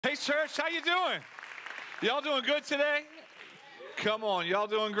Hey, church, how you doing? Y'all doing good today? Come on, y'all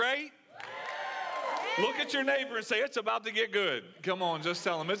doing great? Look at your neighbor and say, it's about to get good. Come on, just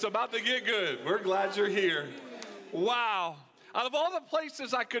tell them, it's about to get good. We're glad you're here. Wow. Out of all the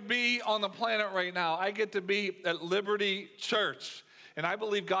places I could be on the planet right now, I get to be at Liberty Church. And I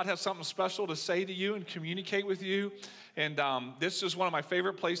believe God has something special to say to you and communicate with you. And this is one of my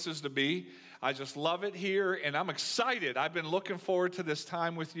favorite places to be. I just love it here, and I'm excited. I've been looking forward to this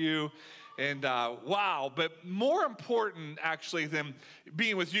time with you. And wow, but more important, actually, than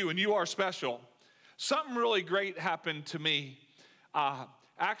being with you, and you are special, something really great happened to me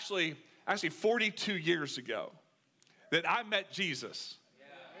actually 42 years ago that I met Jesus.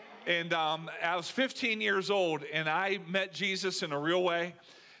 And I was 15 years old, and I met Jesus in a real way.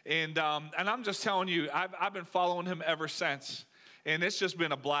 And I'm just telling you, I've been following him ever since. And it's just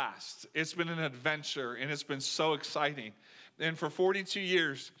been a blast. It's been an adventure, and it's been so exciting. And for 42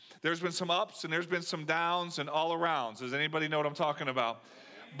 years, there's been some ups, and there's been some downs, and all arounds. Does anybody know what I'm talking about?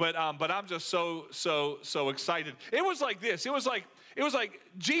 But I'm just so excited. It was like this. It was like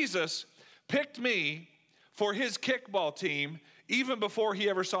Jesus picked me for his kickball team even before he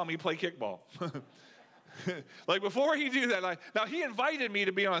ever saw me play kickball. Like before he did that, now he invited me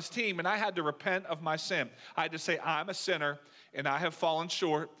to be on his team, and I had to repent of my sin. I had to say, I'm a sinner, and I have fallen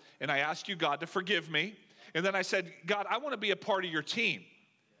short, and I ask you, God, to forgive me. And then I said, God, I want to be a part of your team.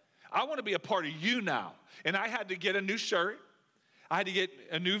 I want to be a part of you now. And I had to get a new shirt. I had to get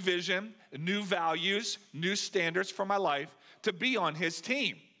a new vision, new values, new standards for my life to be on his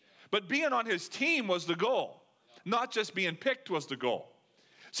team. But being on his team was the goal. Not just being picked was the goal.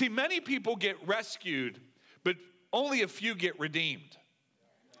 See, many people get rescued, but only a few get redeemed.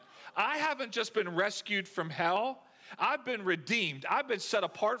 I haven't just been rescued from hell. I've been redeemed. I've been set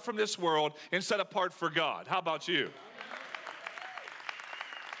apart from this world and set apart for God. How about you?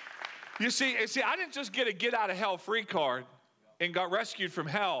 You see, I didn't just get a get out of hell free card and got rescued from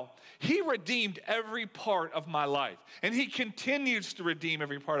hell. He redeemed every part of my life. And he continues to redeem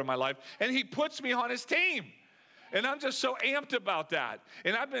every part of my life. And he puts me on his team. And I'm just so amped about that.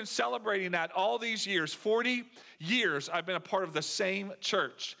 And I've been celebrating that all these years. 40 years I've been a part of the same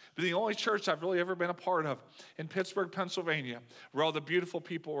church. But the only church I've really ever been a part of in Pittsburgh, Pennsylvania, where all the beautiful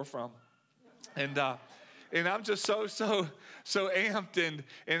people were from. And I'm just so amped.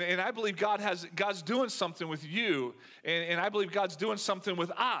 And I believe God's doing something with you. And I believe God's doing something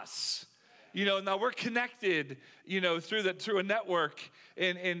with us. You know, now we're connected, you know, through a network,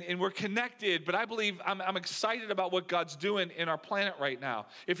 and we're connected, but I believe I'm excited about what God's doing in our planet right now.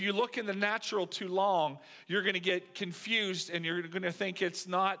 If you look in the natural too long, you're going to get confused, and you're going to think it's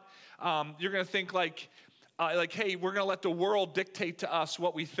not, you're going to think like, hey, we're going to let the world dictate to us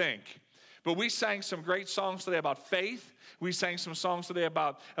what we think. But we sang some great songs today about faith. We sang some songs today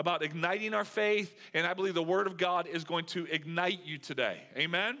about igniting our faith, and I believe the Word of God is going to ignite you today.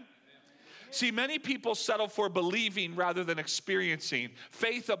 Amen? See, many people settle for believing rather than experiencing,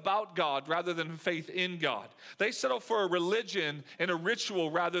 faith about God rather than faith in God. They settle for a religion and a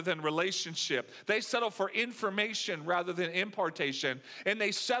ritual rather than relationship. They settle for information rather than impartation. And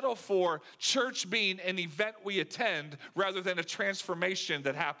they settle for church being an event we attend rather than a transformation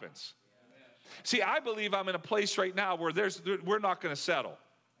that happens. See, I believe I'm in a place right now where we're not going to settle.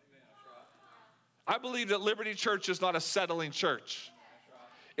 I believe that Liberty Church is not a settling church.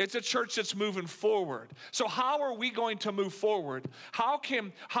 It's a church that's moving forward. So how are we going to move forward? How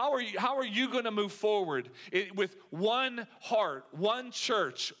are you going to move forward with one heart, one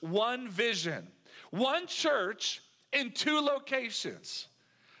church, one vision, one church in 2 locations?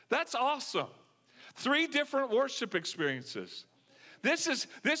 That's awesome. 3 different worship experiences. This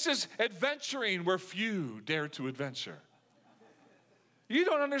is adventuring where few dare to adventure. You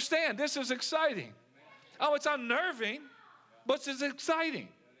don't understand. This is exciting. Oh, it's unnerving, but it's exciting.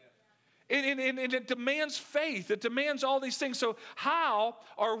 And it demands faith. It demands all these things. So how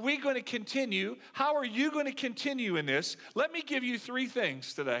are we going to continue? How are you going to continue in this? Let me give you 3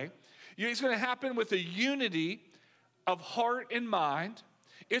 things today. It's going to happen with a unity of heart and mind.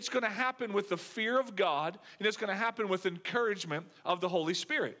 It's going to happen with the fear of God. And it's going to happen with encouragement of the Holy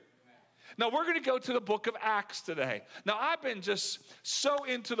Spirit. Now, we're going to go to the book of Acts today. Now, I've been just so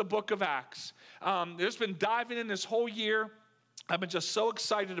into the book of Acts. There's been diving in this whole year. I've been just so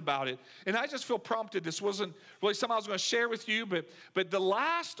excited about it. And I just feel prompted. This wasn't really something I was going to share with you, but the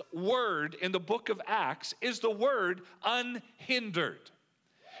last word in the book of Acts is the word unhindered.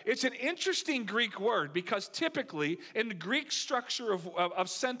 It's an interesting Greek word because typically in the Greek structure of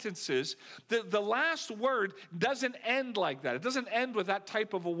sentences, the last word doesn't end like that. It doesn't end with that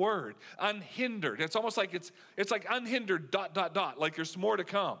type of a word, unhindered. It's almost like it's like unhindered ... like there's more to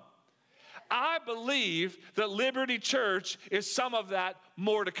come. I believe that Liberty Church is some of that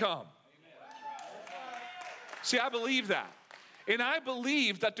more to come. See, I believe that. And I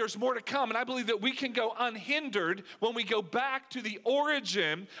believe that there's more to come. And I believe that we can go unhindered when we go back to the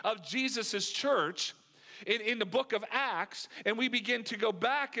origin of Jesus' church in the book of Acts, and we begin to go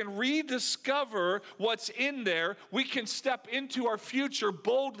back and rediscover what's in there. We can step into our future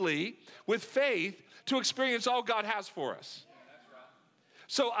boldly with faith to experience all God has for us.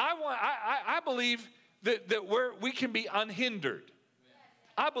 So I believe that we can be unhindered.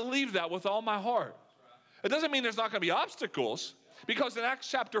 I believe that with all my heart. It doesn't mean there's not going to be obstacles, because in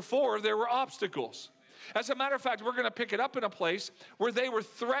Acts chapter 4, there were obstacles. As a matter of fact, we're going to pick it up in a place where they were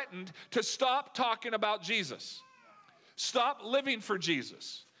threatened to stop talking about Jesus. Stop living for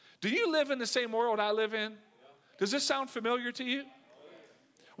Jesus. Do you live in the same world I live in? Does this sound familiar to you?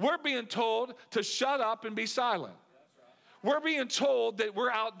 We're being told to shut up and be silent. We're being told that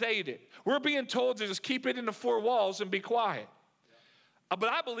we're outdated. We're being told to just keep it in the four walls and be quiet. But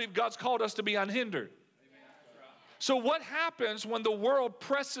I believe God's called us to be unhindered. So what happens when the world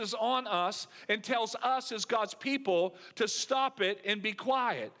presses on us and tells us as God's people to stop it and be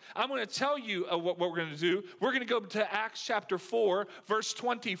quiet? I'm going to tell you what we're going to do. We're going to go to Acts chapter 4, verse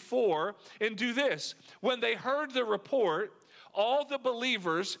 24, and do this. When they heard the report, all the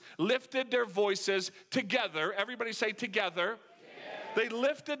believers lifted their voices together. Everybody say together. They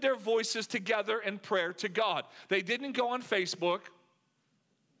lifted their voices together in prayer to God. They didn't go on Facebook.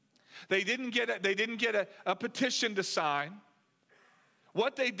 They didn't get a petition to sign.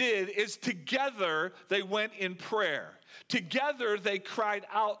 What they did is together they went in prayer. Together they cried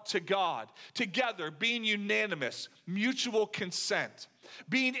out to God. Together, being unanimous, mutual consent,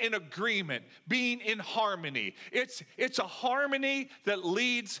 being in agreement, being in harmony. It's a harmony that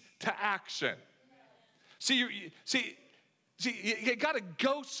leads to action. See, you got to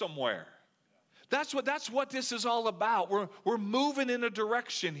go somewhere. That's what this is all about. We're moving in a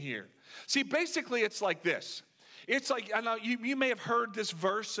direction here. See, basically it's like this. It's like, I know you may have heard this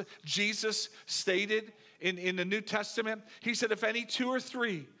verse Jesus stated in the New Testament. He said, if any two or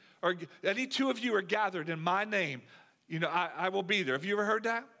three, or any two of you are gathered in my name, I will be there. Have you ever heard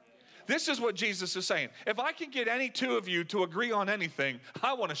that? This is what Jesus is saying. If I can get any two of you to agree on anything,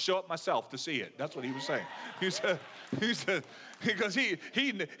 I want to show up myself to see it. That's what he was saying. He said, because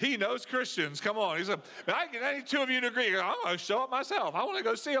he knows Christians. Come on. He said, if I can get any two of you to agree, I want to show up myself. I want to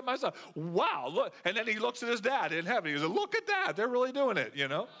go see it myself. Wow, look. And then he looks at his dad in heaven. He said, look at that. They're really doing it,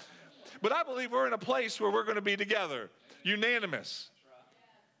 But I believe we're in a place where we're going to be together, unanimous.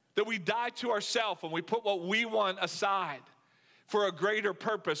 That we die to ourselves and we put what we want aside for a greater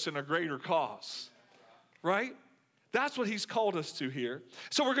purpose and a greater cause, right? That's what he's called us to here.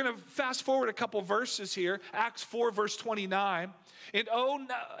 So we're going to fast forward a couple verses here. Acts 4, verse 29.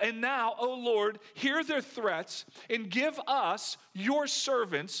 And now, O Lord, hear their threats and give us, your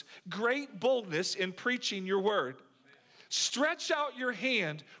servants, great boldness in preaching your word. Stretch out your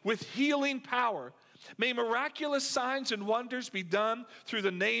hand with healing power. May miraculous signs and wonders be done through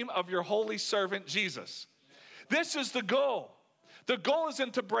the name of your holy servant, Jesus. This is the goal. The goal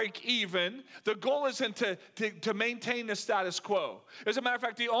isn't to break even. The goal isn't to maintain the status quo. As a matter of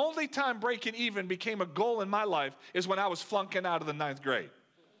fact, the only time breaking even became a goal in my life is when I was flunking out of the 9th grade.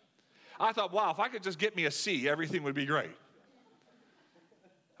 I thought, wow, if I could just get me a C, everything would be great.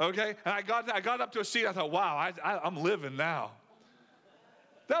 Okay? And I got up to a C, and I thought, wow, I'm living now.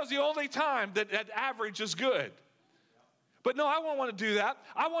 That was the only time that average is good. But no, I don't want to do that.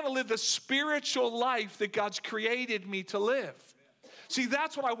 I want to live the spiritual life that God's created me to live. See,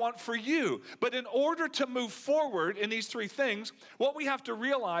 that's what I want for you. But in order to move forward in these three things, what we have to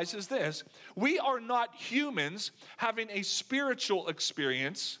realize is this. We are not humans having a spiritual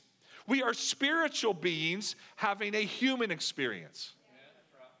experience. We are spiritual beings having a human experience.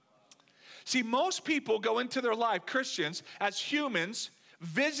 See, most people go into their life, Christians, as humans,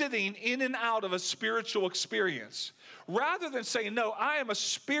 visiting in and out of a spiritual experience. Rather than saying, no, I am a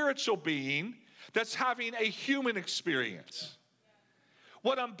spiritual being that's having a human experience.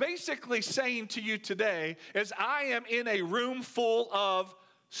 What I'm basically saying to you today is I am in a room full of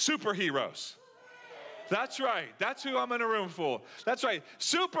superheroes. That's right. That's who I'm in a room full. That's right.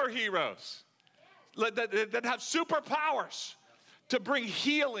 Superheroes that have superpowers to bring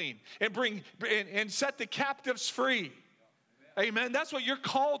healing and set the captives free. Amen. That's what you're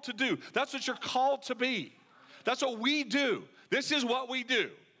called to do. That's what you're called to be. That's what we do. This is what we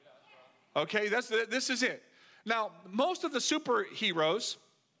do. Okay, this is it. Now, most of the superheroes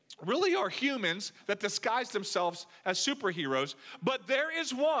really are humans that disguise themselves as superheroes, but there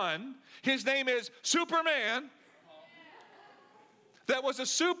is one, his name is Superman, that was a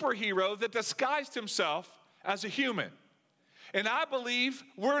superhero that disguised himself as a human. And I believe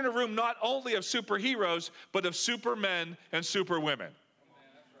we're in a room not only of superheroes, but of supermen and superwomen.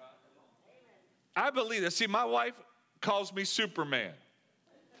 I believe that. See, my wife calls me Superman.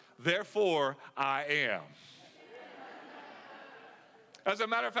 Therefore, I am. As a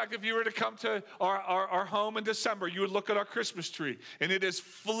matter of fact, if you were to come to our home in December, you would look at our Christmas tree, and it is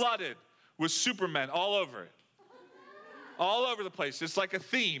flooded with Supermen all over it. All over the place. It's like a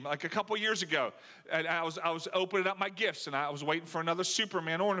theme. Like a couple years ago, and I was opening up my gifts, and I was waiting for another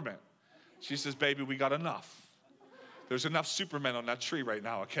Superman ornament. She says, baby, we got enough. There's enough Supermen on that tree right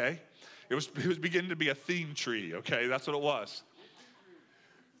now, okay? It was beginning to be a theme tree, okay? That's what it was.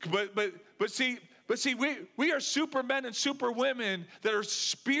 But see, we are supermen and superwomen that are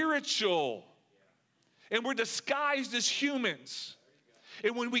spiritual. And we're disguised as humans.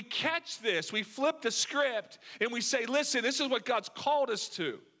 And when we catch this, we flip the script and we say, listen, this is what God's called us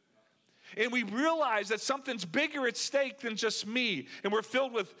to. And we realize that something's bigger at stake than just me. And we're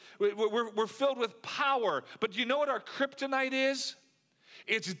filled with power. But do you know what our kryptonite is?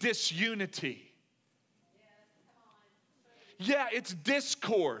 It's disunity. Yeah, it's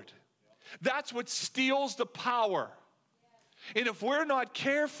discord. That's what steals the power. And if we're not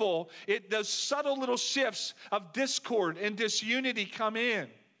careful, those subtle little shifts of discord and disunity come in.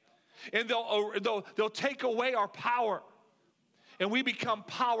 And they'll take away our power. And we become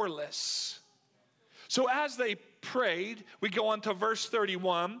powerless. So as they prayed, we go on to verse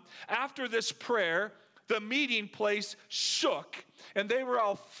 31. After this prayer, the meeting place shook, and they were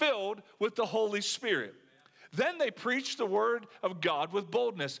all filled with the Holy Spirit. Then they preached the word of God with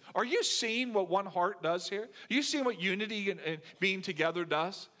boldness. Are you seeing what one heart does here? Are you seeing what unity and being together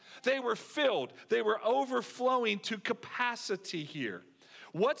does? They were filled. They were overflowing to capacity here.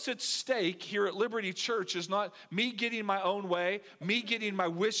 What's at stake here at Liberty Church is not me getting my own way, me getting my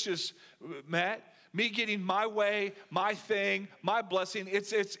wishes met, me getting my way, my thing, my blessing.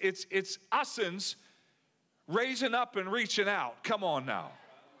 It's usins raising up and reaching out. Come on now.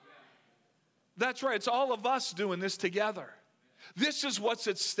 That's right. It's all of us doing this together. This is what's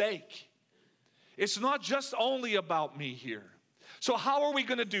at stake. It's not just only about me here. So how are we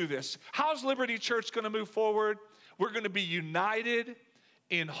going to do this? How's Liberty Church going to move forward? We're going to be united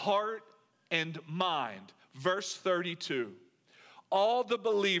in heart and mind. Verse 32. All the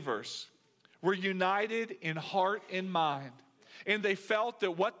believers were united in heart and mind. And they felt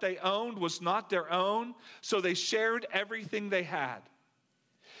that what they owned was not their own, so they shared everything they had.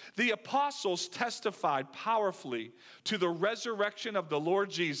 The apostles testified powerfully to the resurrection of the Lord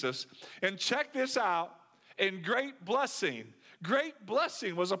Jesus. And check this out, and great blessing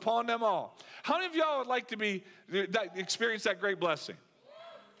was upon them all. How many of y'all would like to experience that great blessing?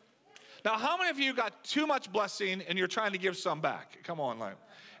 Now, how many of you got too much blessing and you're trying to give some back? Come on,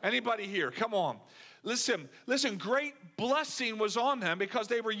 anybody here? Come on. Listen, great blessing was on them because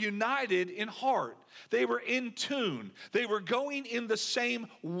they were united in heart. They were in tune. They were going in the same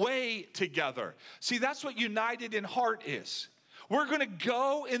way together. See, that's what united in heart is. We're going to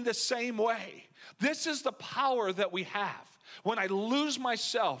go in the same way. This is the power that we have when I lose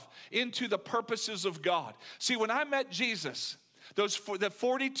myself into the purposes of God. See, when I met Jesus, that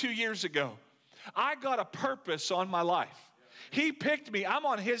 42 years ago, I got a purpose on my life. He picked me. I'm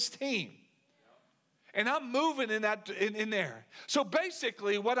on his team. And I'm moving in there. So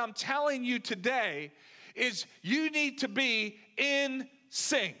basically, what I'm telling you today is you need to be in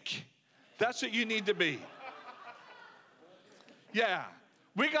sync. That's what you need to be. Yeah.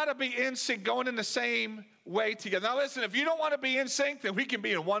 We got to be in sync, going in the same way together. Now listen, if you don't want to be in sync, then we can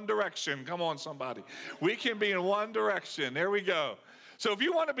be in one direction. Come on, somebody. We can be in one direction. There we go. So if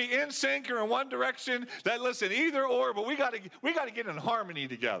you want to be in sync or in one direction, then listen, either or, but we got to get in harmony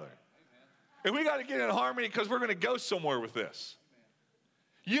together. And we got to get in harmony because we're going to go somewhere with this.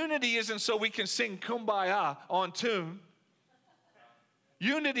 Unity isn't so we can sing Kumbaya on tune.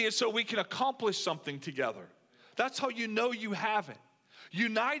 Unity is so we can accomplish something together. That's how you know you have it.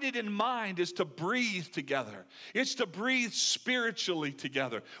 United in mind is to breathe together. It's to breathe spiritually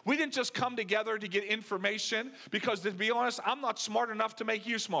together. We didn't just come together to get information because, to be honest, I'm not smart enough to make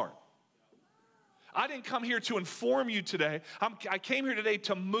you smart. I didn't come here to inform you today. I came here today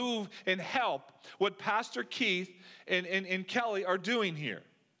to move and help what Pastor Keith and Kelly are doing here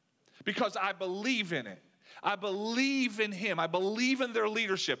because I believe in it. I believe in him. I believe in their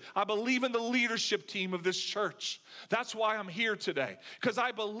leadership. I believe in the leadership team of this church. That's why I'm here today, because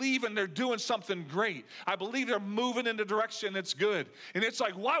I believe in they're doing something great. I believe they're moving in the direction that's good. And it's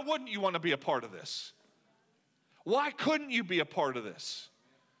like, why wouldn't you want to be a part of this? Why couldn't you be a part of this?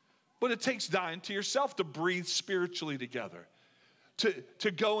 But it takes dying to yourself to breathe spiritually together,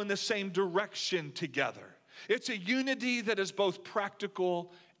 to go in the same direction together. It's a unity that is both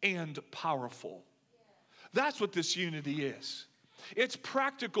practical and powerful. That's what this unity is. It's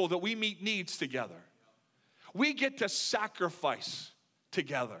practical that we meet needs together. We get to sacrifice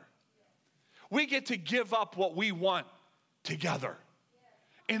together. We get to give up what we want together.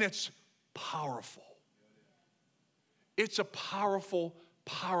 And it's powerful. It's a powerful,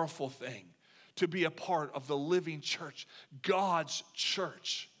 powerful thing to be a part of the living church, God's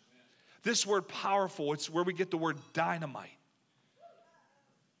church. This word powerful, it's where we get the word dynamite.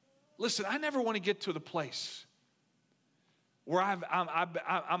 Listen, I never want to get to the place where I'm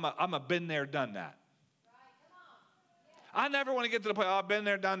a been there, done that. I never want to get to the place, oh, I've been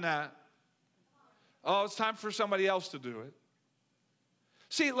there, done that. Oh, it's time for somebody else to do it.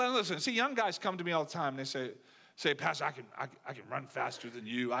 See, listen, young guys come to me all the time and they say, Pastor, I can run faster than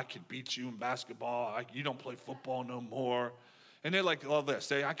you. I can beat you in basketball. You don't play football no more. And they're like, all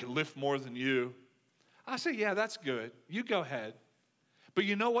this. I can lift more than you. I say, yeah, that's good. You go ahead. But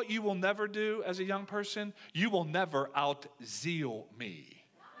you know what you will never do as a young person? You will never out-zeal me.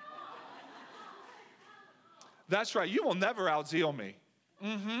 That's right. You will never out-zeal me.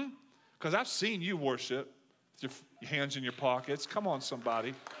 Because I've seen you worship with your hands in your pockets. Come on,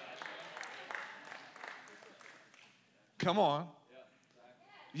 somebody. Come on.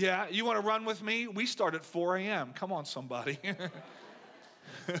 Yeah, you want to run with me? We start at 4 a.m. Come on, somebody.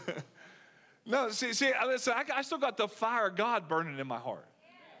 No, see, listen, I still got the fire of God burning in my heart.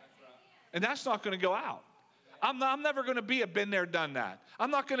 And that's not going to go out. I'm never going to be a been there, done that.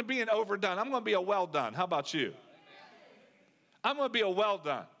 I'm not going to be an overdone. I'm going to be a well done. How about you? I'm going to be a well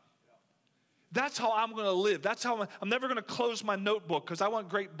done. That's how I'm going to live. That's how I'm never going to close my notebook, because I want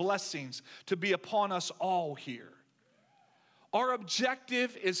great blessings to be upon us all here. Our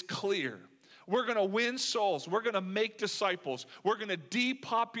objective is clear. We're going to win souls. We're going to make disciples. We're going to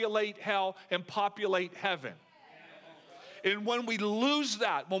depopulate hell and populate heaven. And when we lose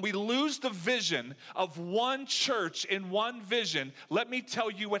that, when we lose the vision of one church in one vision, let me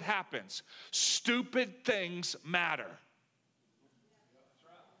tell you what happens. Stupid things matter.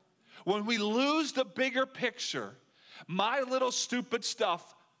 When we lose the bigger picture, my little stupid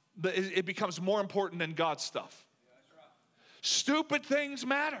stuff, it becomes more important than God's stuff. Stupid things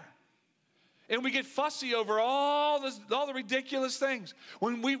matter. And we get fussy over all the ridiculous things.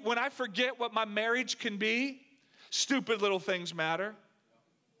 When I forget what my marriage can be, stupid little things matter.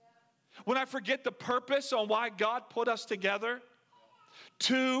 When I forget the purpose on why God put us together,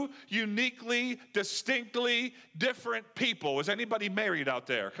 two uniquely, distinctly different people. Is anybody married out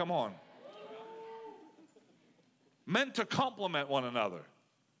there? Come on. Meant to complement one another,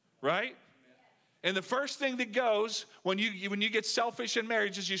 right? And the first thing that goes when you get selfish in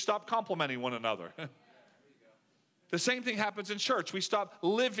marriage is you stop complimenting one another. The same thing happens in church. We stop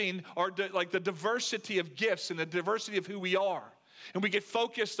living like the diversity of gifts and the diversity of who we are. And we get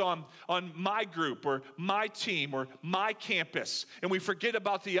focused on my group or my team or my campus, and we forget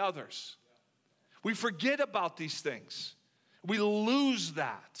about the others. We forget about these things. We lose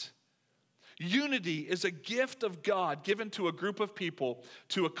that. Unity is a gift of God given to a group of people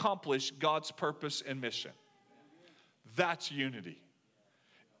to accomplish God's purpose and mission. That's unity.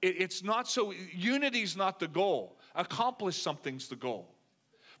 It's not so, unity's not the goal. Accomplish something's the goal.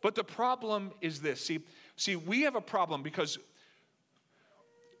 But the problem is this. See, we have a problem because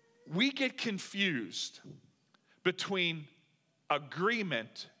we get confused between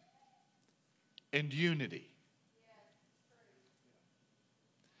agreement and unity.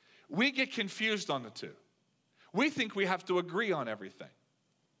 We get confused on the two. We think we have to agree on everything.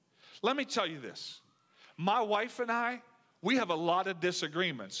 Let me tell you this. My wife and I, we have a lot of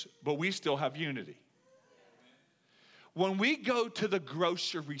disagreements, but we still have unity. When we go to the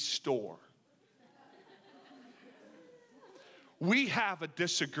grocery store, we have a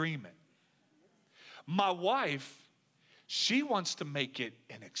disagreement. My wife, she wants to make it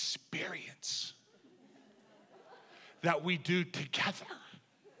an experience that we do together.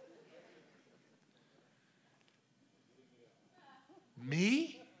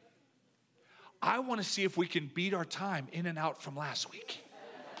 Me? I want to see if we can beat our time in and out from last week.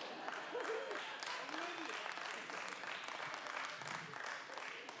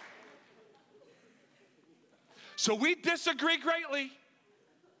 So we disagree greatly.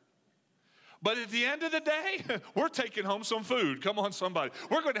 But at the end of the day, we're taking home some food. Come on, somebody.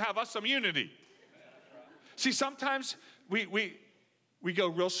 We're going to have us some unity. See, sometimes we go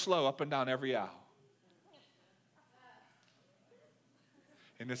real slow up and down every aisle.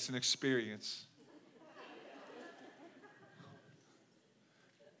 And it's an experience.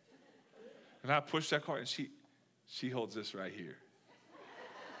 And I push that cart, and she holds this right here.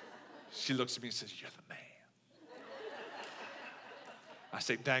 She looks at me and says, "You're the man." I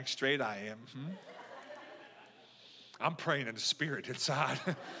say, "Dang straight I am." I'm praying in the spirit inside.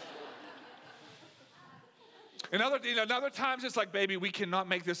 And other times it's like, "Baby, we cannot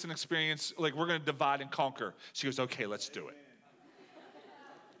make this an experience. Like, we're going to divide and conquer." She goes, "Okay, let's do it."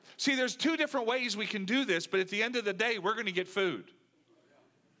 See, there's two different ways we can do this, but at the end of the day, we're going to get food.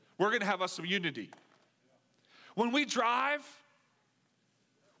 We're going to have us some unity. When we drive,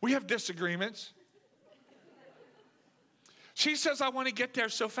 we have disagreements. She says, "I want to get there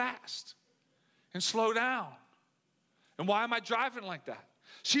so fast and slow down. And why am I driving like that?"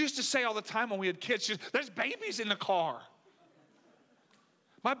 She used to say all the time when we had kids, "There's babies in the car.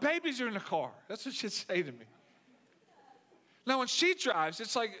 My babies are in the car." That's what she'd say to me. Now, when she drives,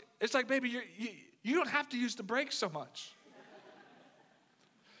 it's like, "Baby, you don't have to use the brakes so much."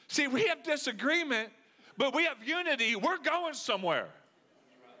 See, we have disagreement, but we have unity. We're going somewhere.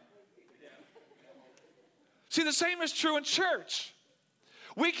 See, the same is true in church.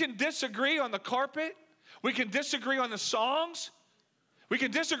 We can disagree on the carpet. We can disagree on the songs. We can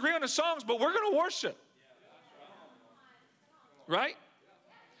disagree on the songs, but we're going to worship. Right?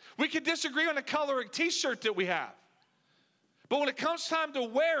 We can disagree on the color of t-shirt that we have. But when it comes time to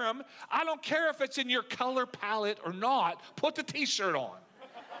wear them, I don't care if it's in your color palette or not. Put the t-shirt on.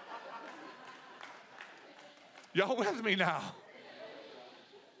 Y'all with me now?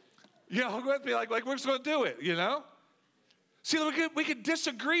 Y'all with me? Like we're just going to do it, you know? See, we can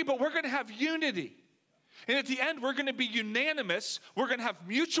disagree, but we're going to have unity. And at the end, we're going to be unanimous. We're going to have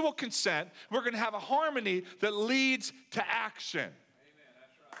mutual consent. We're going to have a harmony that leads to action. Amen.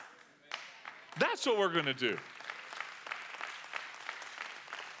 That's right. That's what we're going to do.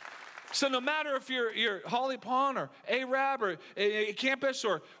 So no matter if you're Holly Pond or Arab or a campus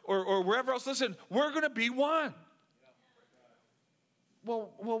or wherever else, listen, we're going to be one.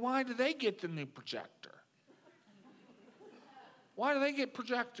 Well, why do they get the new projector? Why do they get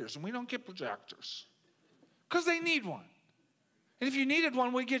projectors and we don't get projectors? Because they need one. And if you needed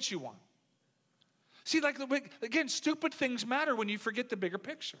one, we get you one. See, again, stupid things matter when you forget the bigger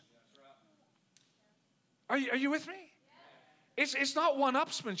picture. Are you with me? It's not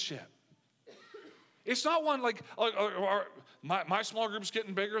one-upsmanship. It's not one like, my small group's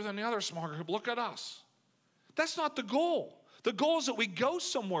getting bigger than the other small group. Look at us. That's not the goal. The goal is that we go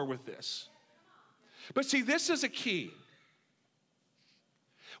somewhere with this. But see, this is a key.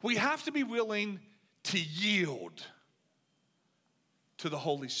 We have to be willing to yield to the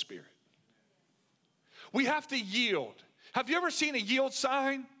Holy Spirit. We have to yield. Have you ever seen a yield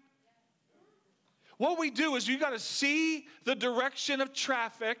sign? What we do is we got to see the direction of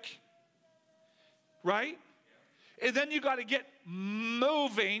traffic, right? And then you got to get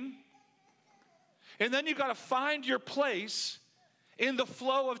moving. And then you got to find your place in the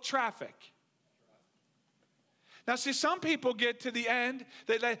flow of traffic. Now, see, some people get to the end.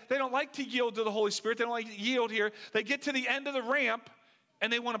 They don't like to yield to the Holy Spirit. They don't like to yield here. They get to the end of the ramp,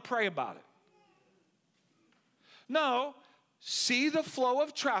 and they want to pray about it. No, see the flow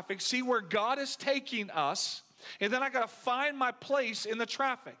of traffic. See where God is taking us. And then I got to find my place in the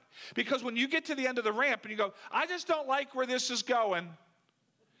traffic. Because when you get to the end of the ramp and you go, "I just don't like where this is going,"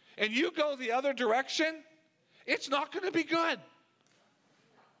 and you go the other direction, it's not going to be good.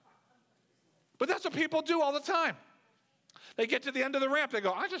 But that's what people do all the time. They get to the end of the ramp. They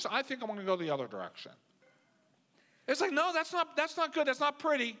go, I think I'm going to go the other direction. It's like, no, that's not good. That's not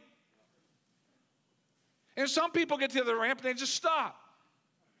pretty. And some people get to the other ramp and they just stop.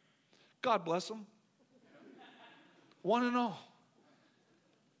 God bless them. One and all.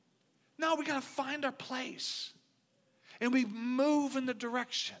 No, we got to find our place. And we move in the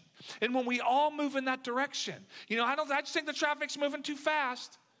direction. And when we all move in that direction, I just think the traffic's moving too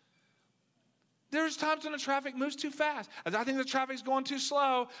fast. There's times when the traffic moves too fast. I think the traffic's going too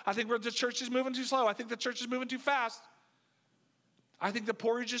slow. I think the church is moving too slow. I think the church is moving too fast. I think the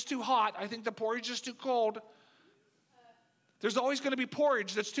porridge is too hot. I think the porridge is too cold. There's always going to be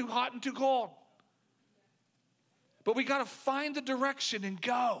porridge that's too hot and too cold. But we got to find the direction and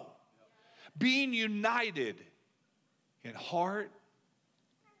go. Being united in heart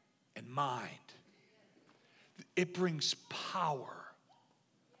and mind. It brings power.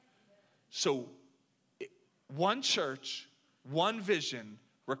 So, one church, one vision,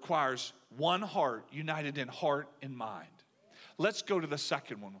 requires one heart, united in heart and mind. Let's go to the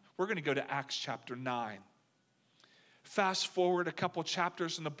second one. We're going to go to Acts chapter 9. Fast forward a couple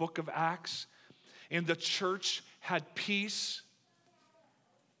chapters in the book of Acts, and the church had peace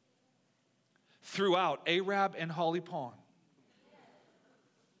throughout Arab and Holly Pond.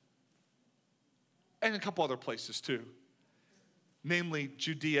 And a couple other places too, namely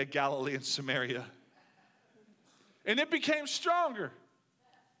Judea, Galilee, and Samaria. And it became stronger.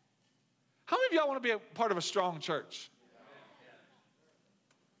 How many of y'all want to be a part of a strong church?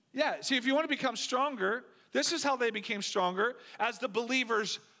 Yeah, see, if you want to become stronger, this is how they became stronger, as the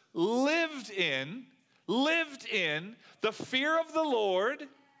believers lived in the fear of the Lord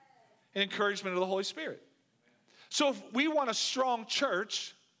and encouragement of the Holy Spirit. So if we want a strong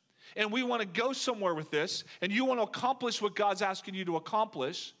church, and we want to go somewhere with this, and you want to accomplish what God's asking you to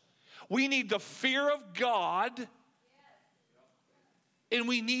accomplish, we need the fear of God, and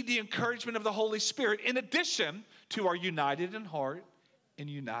we need the encouragement of the Holy Spirit, in addition to our united in heart and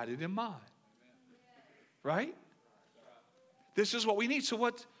united in mind. Right? This is what we need. So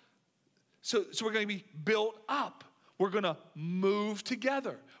we're going to be built up. We're going to move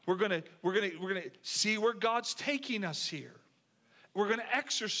together. We're going to see where God's taking us here. We're going to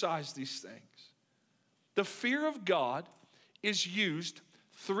exercise these things. The fear of God is used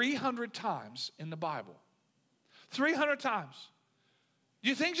 300 times in the Bible. 300 times.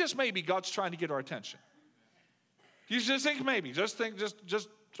 You think just maybe God's trying to get our attention? You just think maybe. Just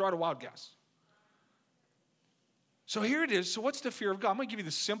throw out a wild guess. So here it is. So what's the fear of God? I'm going to give you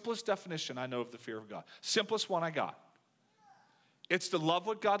the simplest definition I know of the fear of God. Simplest one I got. It's to love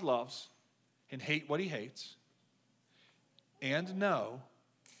what God loves and hate what he hates, and know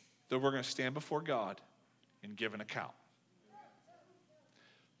that we're going to stand before God and give an account.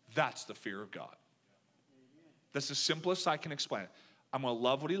 That's the fear of God. That's the simplest I can explain it. I'm going to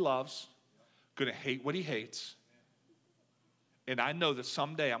love what he loves, going to hate what he hates, and I know that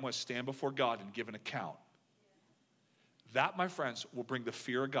someday I'm going to stand before God and give an account. That, my friends, will bring the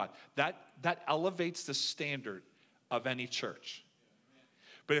fear of God. That elevates the standard of any church.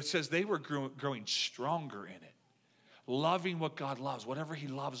 But it says they were growing stronger in it. Loving what God loves. Whatever he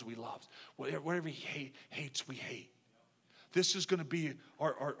loves, we love. Whatever he hates, we hate. This is going to be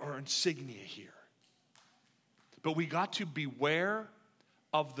our insignia here. But we got to beware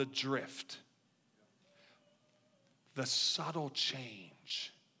of the drift. The subtle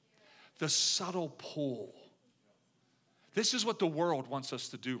change. The subtle pull. This is what the world wants us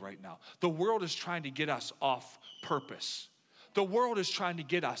to do right now. The world is trying to get us off purpose. The world is trying to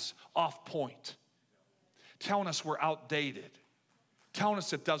get us off point. Telling us we're outdated. Telling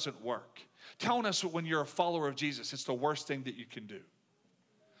us it doesn't work. Telling us that when you're a follower of Jesus, it's the worst thing that you can do.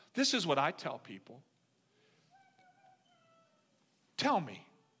 This is what I tell people. Tell me,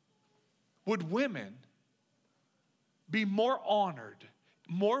 would women be more honored,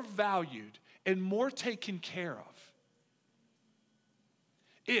 more valued, and more taken care of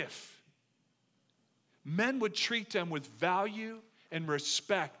if men would treat them with value and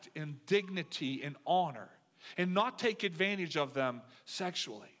respect and dignity and honor, and not take advantage of them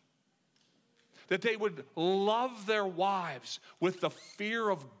sexually? That they would love their wives with the fear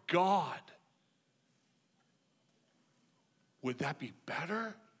of God. Would that be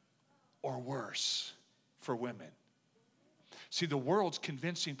better or worse for women? See, the world's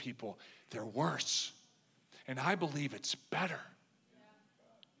convincing people they're worse. And I believe it's better.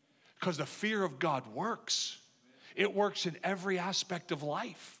 Because the fear of God works. It works in every aspect of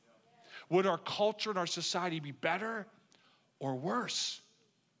life. Would our culture and our society be better or worse?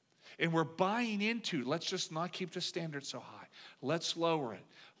 And we're buying into, let's just not keep the standard so high. Let's lower it.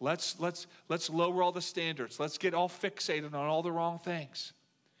 Let's lower all the standards. Let's get all fixated on all the wrong things.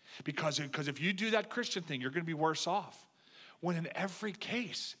 Because if you do that Christian thing, you're going to be worse off. When in every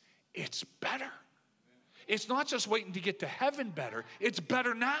case, it's better. It's not just waiting to get to heaven better. It's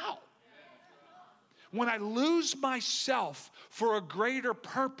better now. When I lose myself for a greater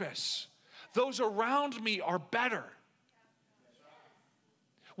purpose, those around me are better.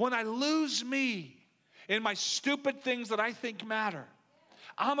 When I lose me in my stupid things that I think matter,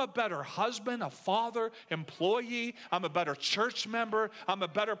 I'm a better husband, a father, employee. I'm a better church member. I'm a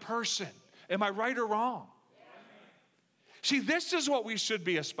better person. Am I right or wrong? See, this is what we should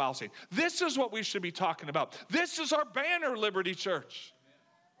be espousing. This is what we should be talking about. This is our banner, Liberty Church.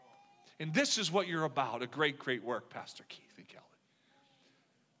 And this is what you're about. A great, great work, Pastor Keith and Kelly.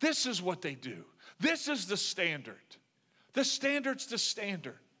 This is what they do. This is the standard. The standard's the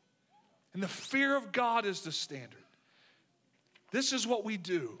standard. And the fear of God is the standard. This is what we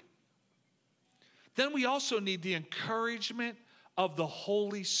do. Then we also need the encouragement of the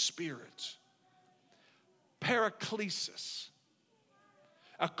Holy Spirit. Paraklesis.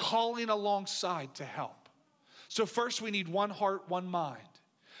 A calling alongside to help. So first we need one heart, one mind.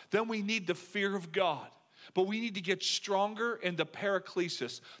 Then we need the fear of God. But we need to get stronger in the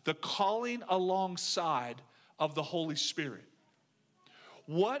paraklesis, the calling alongside of the Holy Spirit.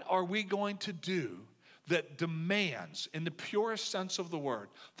 What are we going to do that demands, in the purest sense of the word,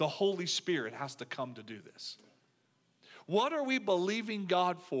 the Holy Spirit has to come to do this? What are we believing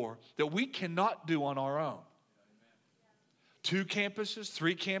God for that we cannot do on our own? 2 campuses,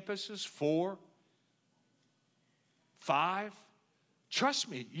 3 campuses, 4, 5. Trust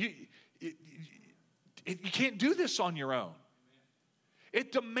me, you can't do this on your own.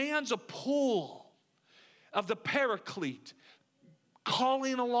 It demands a pull of the paraclete,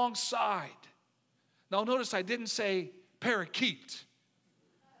 calling alongside. Now notice I didn't say parakeet.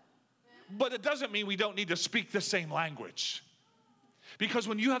 But it doesn't mean we don't need to speak the same language. Because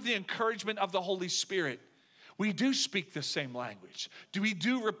when you have the encouragement of the Holy Spirit, we do speak the same language. We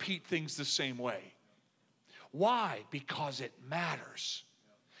do repeat things the same way. Why? Because it matters.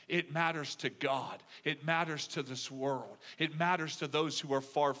 It matters to God. It matters to this world. It matters to those who are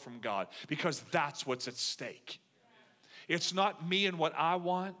far from God, because that's what's at stake. It's not me and what I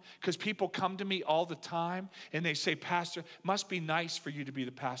want, because people come to me all the time and they say, Pastor, must be nice for you to be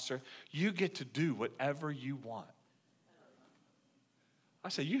the pastor. You get to do whatever you want. I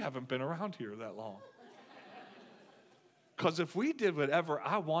say, you haven't been around here that long. Because if we did whatever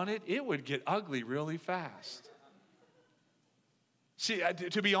I wanted, it would get ugly really fast. See,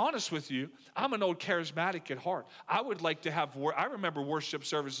 to be honest with you, I'm an old charismatic at heart. I would like to have, I remember worship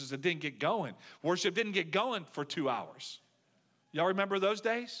services that didn't get going. Worship didn't get going for 2 hours. Y'all remember those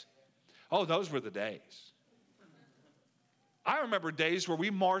days? Oh, those were the days. I remember days where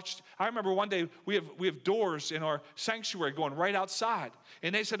we marched. I remember one day we have doors in our sanctuary going right outside.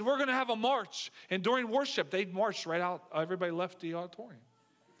 And they said, we're going to have a march. And during worship, they'd march right out. Everybody left the auditorium.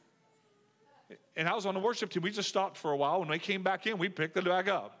 And I was on the worship team. We just stopped for a while. When they came back in, we picked it back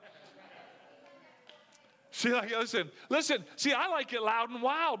up. See, like, listen. See, I like it loud and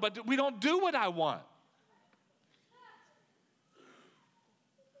wild, but we don't do what I want.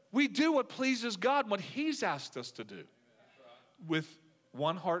 We do what pleases God, what He's asked us to do. With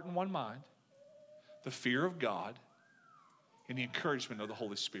one heart and one mind, the fear of God, and the encouragement of the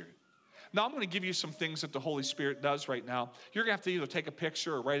Holy Spirit. Now, I'm going to give you some things that the Holy Spirit does right now. You're going to have to either take a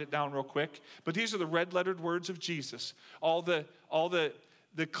picture or write it down real quick. But these are the red-lettered words of Jesus. All the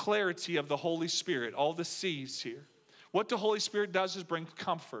clarity of the Holy Spirit, all the C's here. What the Holy Spirit does is bring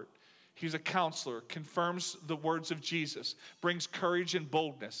comfort. He's a counselor, confirms the words of Jesus, brings courage and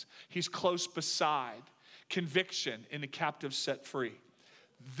boldness. He's close beside, conviction, and the captive set free.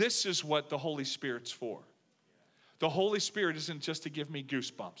 This is what the Holy Spirit's for. The Holy Spirit isn't just to give me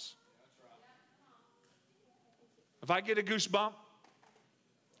goosebumps. If I get a goosebump,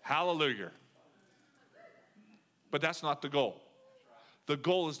 hallelujah. But that's not the goal. The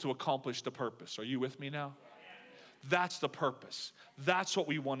goal is to accomplish the purpose. Are you with me now? That's the purpose. That's what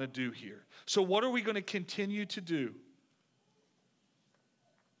we want to do here. So what are we going to continue to do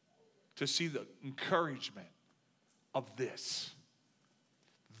to see the encouragement of this?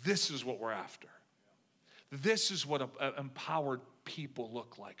 This is what we're after. This is what empowered people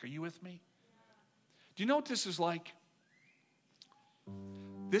look like. Are you with me? Do you know what this is like?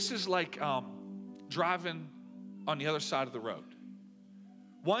 This is like driving on the other side of the road.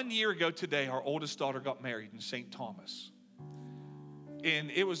 1 year ago today, our oldest daughter got married in St. Thomas. And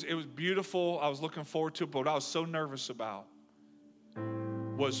it was beautiful. I was looking forward to it, but what I was so nervous about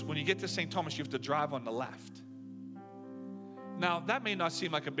was when you get to St. Thomas, you have to drive on the left. Now, that may not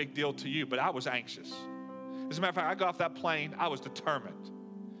seem like a big deal to you, but I was anxious. As a matter of fact, I got off that plane, I was determined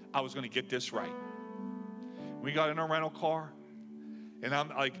I was going to get this right. We got in a rental car, and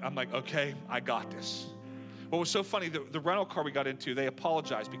I'm like, okay, I got this. What was so funny, the rental car we got into, they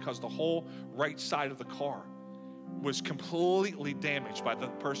apologized because the whole right side of the car was completely damaged by the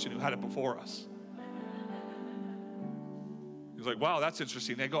person who had it before us. He was like, wow, that's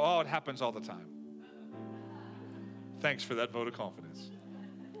interesting. They go, oh, it happens all the time. Thanks for that vote of confidence.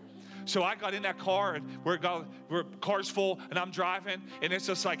 So I got in that car, and we're car's full, and I'm driving, and it's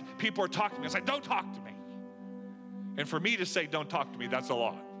just like people are talking to me. It's like, don't talk to me. And for me to say, don't talk to me, that's a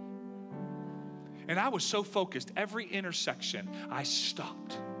lot. And I was so focused. Every intersection, I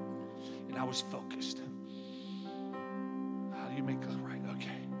stopped, and I was focused. How do you make a right?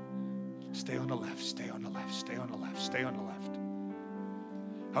 Okay. Stay on the left, stay on the left, stay on the left, stay on the left.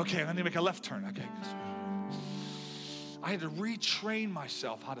 Okay, I need to make a left turn. Okay. I had to retrain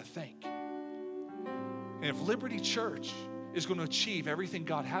myself how to think. And if Liberty Church is going to achieve everything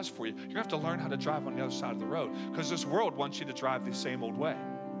God has for you. You're going to have to learn how to drive on the other side of the road, because this world wants you to drive the same old way.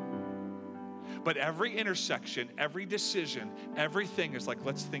 But every intersection, every decision, everything is like,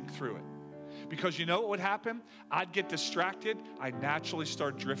 let's think through it. Because you know what would happen? I'd get distracted. I'd naturally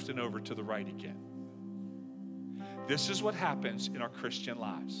start drifting over to the right again. This is what happens in our Christian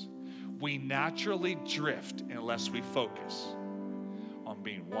lives. We naturally drift unless we focus on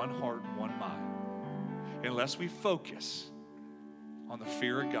being one heart, one mind. Unless we focus on the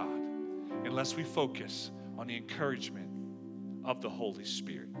fear of God. Unless we focus on the encouragement of the Holy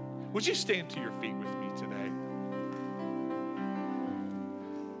Spirit. Would you stand to your feet with me today?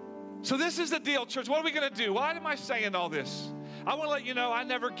 So this is the deal, church. What are we going to do? Why am I saying all this? I want to let you know I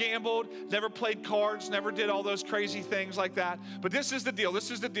never gambled, never played cards, never did all those crazy things like that. But this is the deal.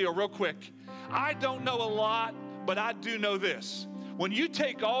 This is the deal real quick. I don't know a lot, but I do know this. When you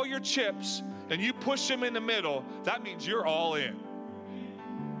take all your chips and you push them in the middle, that means you're all in.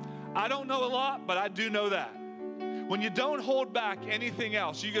 I don't know a lot, but I do know that. When you don't hold back anything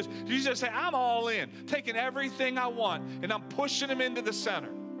else, you just say, I'm all in, taking everything I want, and I'm pushing them into the center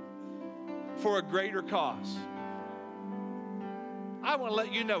for a greater cause. I want to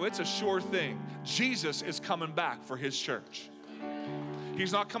let you know it's a sure thing. Jesus is coming back for his church.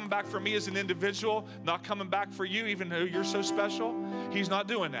 He's not coming back for me as an individual, not coming back for you, even though you're so special. He's not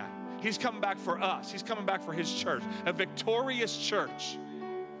doing that. He's coming back for us. He's coming back for his church, a victorious church.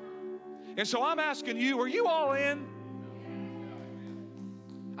 And so I'm asking you, are you all in?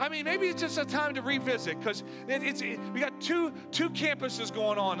 I mean, maybe it's just a time to revisit, because we got two campuses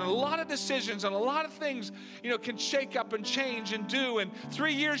going on, and a lot of decisions and a lot of things, can shake up and change and do. And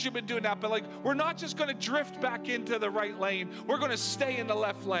 3 years you've been doing that, but we're not just going to drift back into the right lane. We're going to stay in the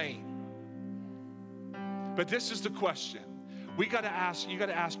left lane. But this is the question. You got to ask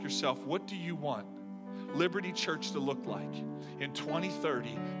yourself, what do you want Liberty Church to look like in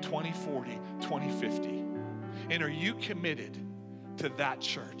 2030, 2040, 2050? And are you committed to that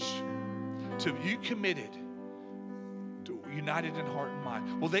church? You committed to united in heart and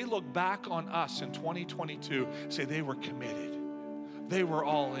mind? Will they look back on us in 2022, say they were committed, they were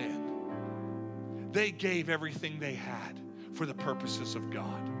all in, they gave everything they had for the purposes of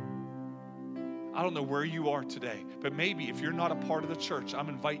God? I don't know where you are today, but maybe if you're not a part of the church, I'm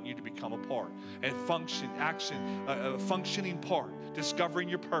inviting you to become a part, a functioning part, discovering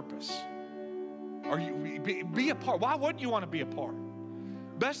your purpose. Be a part. Why wouldn't you want to be a part?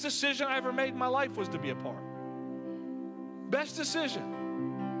 Best decision I ever made in my life was to be a part. Best decision.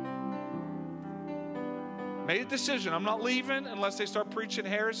 Made a decision. I'm not leaving unless they start preaching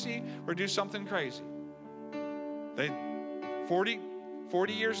heresy or do something crazy. 40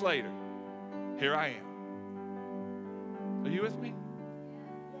 years later, here I am. Are you with me?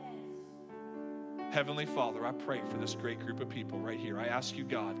 Heavenly Father, I pray for this great group of people right here. I ask you,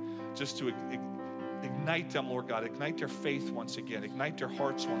 God, just to ignite them, Lord God. Ignite their faith once again. Ignite their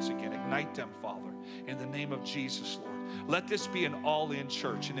hearts once again. Ignite them, Father, in the name of Jesus, Lord. Let this be an all-in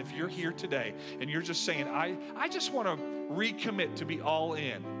church. And if you're here today and you're just saying, I just want to recommit to be all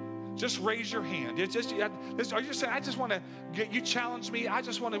in, just raise your hand. Are you saying, I just want to you challenge me? I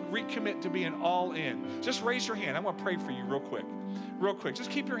just want to recommit to being all in. Just raise your hand. I want to pray for you real quick. Real quick.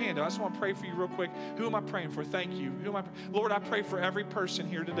 Just keep your hand up. I just want to pray for you real quick. Who am I praying for? Thank you. Lord, I pray for every person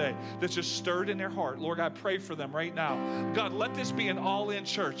here today that's just stirred in their heart. Lord, I pray for them right now. God, let this be an all-in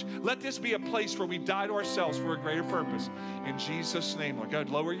church. Let this be a place where we die to ourselves for a greater purpose. In Jesus' name, Lord. God,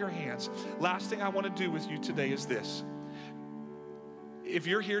 lower your hands. Last thing I want to do with you today is this. If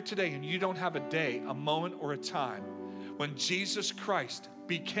you're here today and you don't have a day, a moment, or a time when Jesus Christ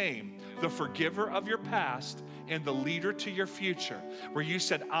became the forgiver of your past and the leader to your future, where you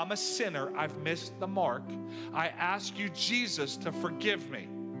said, I'm a sinner, I've missed the mark, I ask you, Jesus, to forgive me.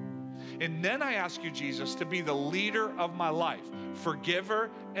 And then I ask you, Jesus, to be the leader of my life, forgiver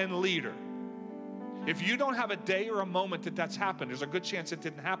and leader. If you don't have a day or a moment that's happened, there's a good chance it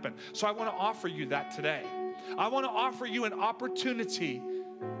didn't happen. So I want to offer you that today. I want to offer you an opportunity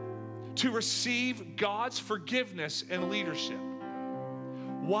to receive God's forgiveness and leadership.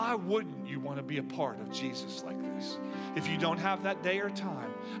 Why wouldn't you want to be a part of Jesus like this? If you don't have that day or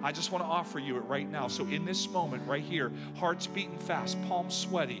time, I just want to offer you it right now. So in this moment right here, hearts beating fast, palms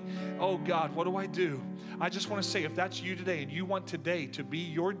sweaty. Oh God, what do I do? I just want to say, if that's you today and you want today to be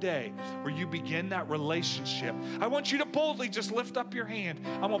your day where you begin that relationship, I want you to boldly just lift up your hand.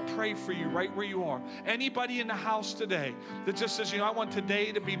 I'm going to pray for you right where you are. Anybody in the house today that just says, I want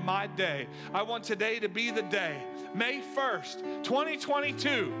today to be my day. I want today to be the day. May 1st,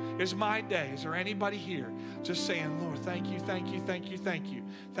 2022 is my day. Is there anybody here? Just say, saying, Lord, thank you, thank you, thank you, thank you,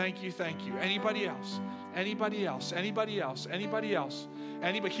 thank you, thank you. Anybody else? Anybody else? Anybody else? Anybody else?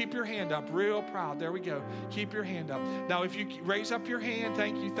 Anybody? Keep your hand up, real proud. There we go. Keep your hand up. Now, if you raise up your hand,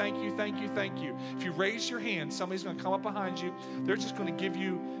 thank you, thank you, thank you, thank you. If you raise your hand, somebody's going to come up behind you. They're just going to give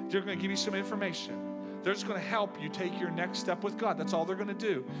you, some information. They're just going to help you take your next step with God. That's all they're going to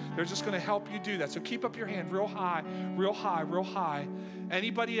do. They're just going to help you do that. So keep up your hand real high, real high, real high.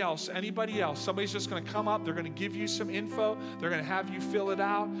 Anybody else? Anybody else? Somebody's just going to come up. They're going to give you some info. They're going to have you fill it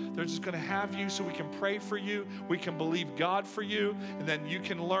out. They're just going to have you so we can pray for you. We can believe God for you. And then you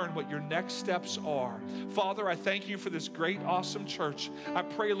can learn what your next steps are. Father, I thank you for this great, awesome church. I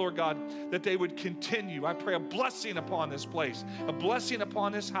pray, Lord God, that they would continue. I pray a blessing upon this place, a blessing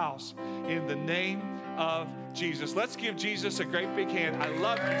upon this house in the name of Jesus. Let's give Jesus a great big hand. I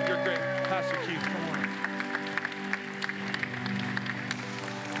love you. You're great. Pastor Keith, come on.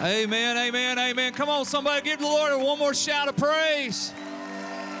 Amen, amen, amen. Come on, somebody give the Lord one more shout of praise.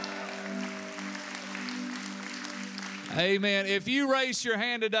 Amen. If you raised your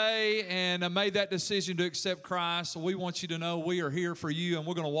hand today and made that decision to accept Christ, we want you to know we are here for you, and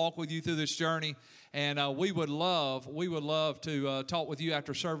we're going to walk with you through this journey. And we would love to talk with you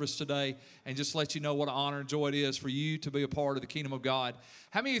after service today and just let you know what an honor and joy it is for you to be a part of the kingdom of God.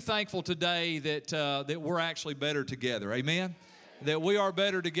 How many of you thankful today that we're actually better together? Amen? That we are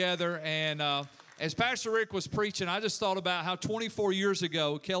better together. And as Pastor Rick was preaching, I just thought about how 24 years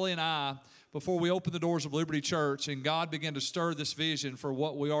ago, Kelly and I, before we opened the doors of Liberty Church and God began to stir this vision for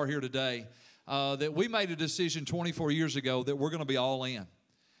what we are here today, that we made a decision 24 years ago that we're going to be all in,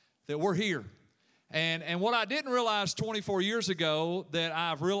 that we're here. And what I didn't realize 24 years ago that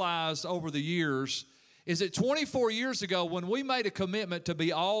I've realized over the years is that 24 years ago when we made a commitment to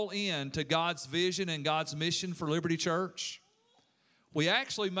be all in to God's vision and God's mission for Liberty Church, we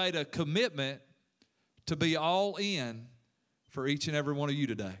actually made a commitment to be all in for each and every one of you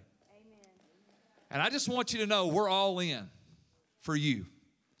today. Amen. And I just want you to know we're all in for you.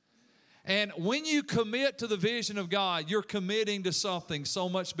 And when you commit to the vision of God, you're committing to something so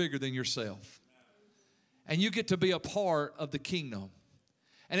much bigger than yourself. And you get to be a part of the kingdom.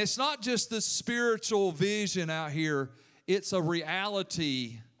 And it's not just this spiritual vision out here. It's a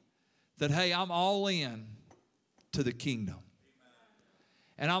reality that, hey, I'm all in to the kingdom.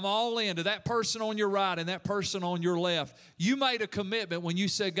 And I'm all in to that person on your right and that person on your left. You made a commitment when you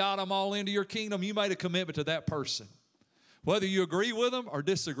said, God, I'm all into your kingdom. You made a commitment to that person. Whether you agree with them or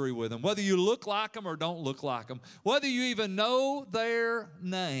disagree with them. Whether you look like them or don't look like them. Whether you even know their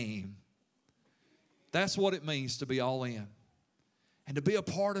name. That's what it means to be all in. And to be a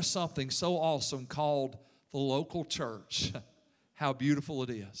part of something so awesome called the local church. How beautiful it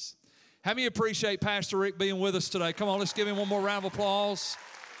is. How many appreciate Pastor Rick being with us today? Come on, let's give him one more round of applause.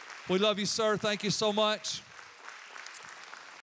 We love you, sir. Thank you so much.